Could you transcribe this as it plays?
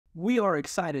We are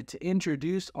excited to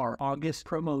introduce our August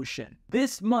promotion.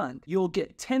 This month, you'll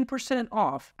get 10%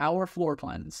 off our floor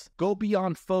plans. Go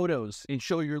beyond photos and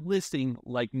show your listing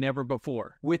like never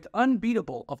before. With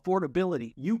unbeatable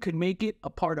affordability, you can make it a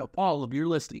part of all of your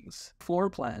listings. Floor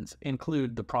plans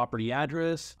include the property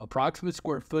address, approximate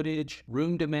square footage,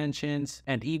 room dimensions,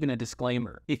 and even a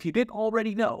disclaimer. If you didn't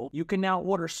already know, you can now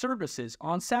order services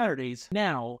on Saturdays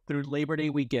now through Labor Day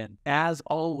weekend. As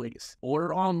always,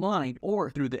 order online or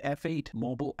through the F8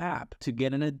 mobile app to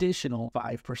get an additional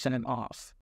 5% off.